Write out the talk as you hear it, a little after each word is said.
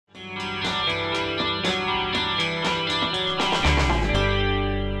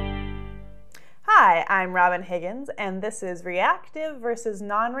I'm Robin Higgins, and this is reactive versus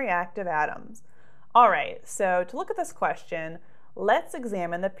non-reactive atoms. All right, so to look at this question, let's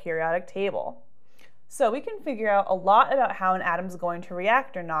examine the periodic table. So we can figure out a lot about how an atom is going to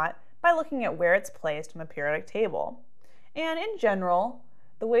react or not by looking at where it's placed on the periodic table. And in general,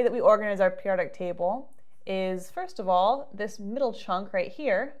 the way that we organize our periodic table is, first of all, this middle chunk right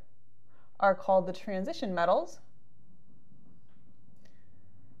here are called the transition metals.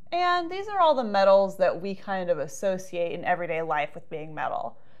 And these are all the metals that we kind of associate in everyday life with being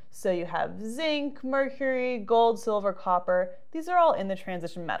metal. So you have zinc, mercury, gold, silver, copper. These are all in the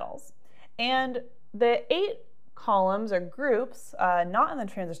transition metals. And the 8 columns or groups not in the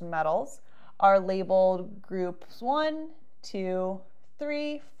transition metals are labeled groups 1, 2,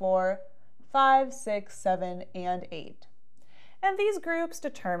 3, 4, 5, 6, 7, and 8. And these groups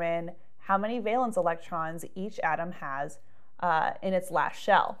determine how many valence electrons each atom has in its last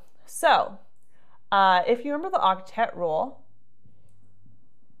shell. So, if you remember the Octet Rule,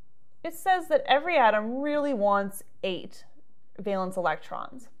 it says that every atom really wants 8 valence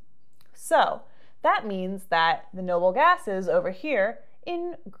electrons. So, that means that the noble gases over here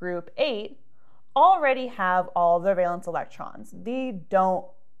in group 8 already have all of their valence electrons. They don't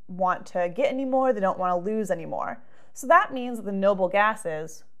want to get any more, they don't want to lose any more. So that means that the noble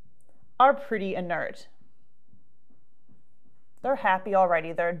gases are pretty inert. They're happy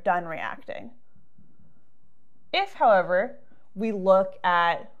already, they're done reacting. If, however, we look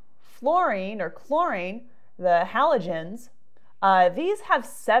at fluorine or chlorine, the halogens, these have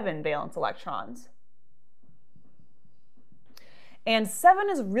 7 valence electrons. And 7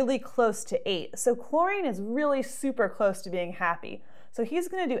 is really close to 8, so chlorine is really super close to being happy. So he's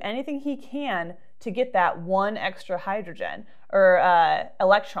going to do anything he can to get that 1 extra hydrogen or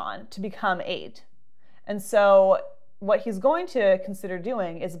electron to become 8. And so what he's going to consider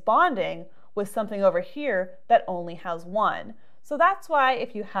doing is bonding with something over here that only has 1. So that's why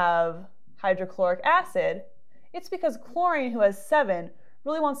if you have hydrochloric acid, it's because chlorine, who has 7,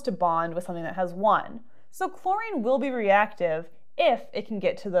 really wants to bond with something that has 1. So chlorine will be reactive if it can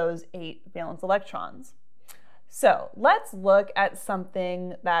get to those 8 valence electrons. So let's look at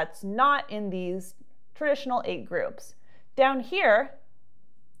something that's not in these traditional 8 groups. Down here,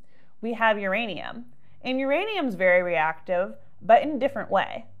 we have uranium. And uranium is very reactive, but in a different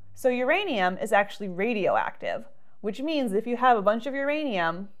way. So uranium is actually radioactive, which means if you have a bunch of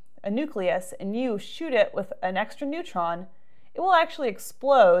uranium, a nucleus, and you shoot it with an extra neutron, it will actually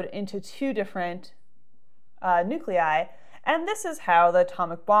explode into 2 different nuclei, and this is how the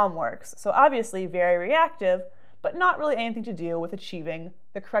atomic bomb works. So obviously very reactive, but not really anything to do with achieving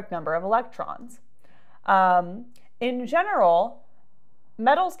the correct number of electrons. In general,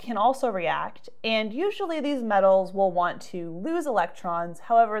 metals can also react, and usually these metals will want to lose electrons.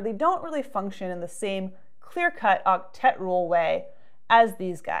 However, they don't really function in the same clear-cut Octet Rule way as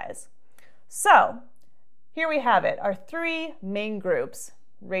these guys. So here we have it, our 3 main groups: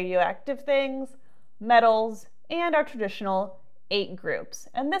 radioactive things, metals, and our traditional 8 groups.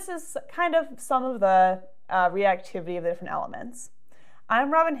 And this is kind of some of the reactivity of the different elements.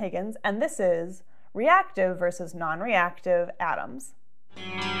 I'm Robin Higgins, and this is reactive versus non-reactive atoms.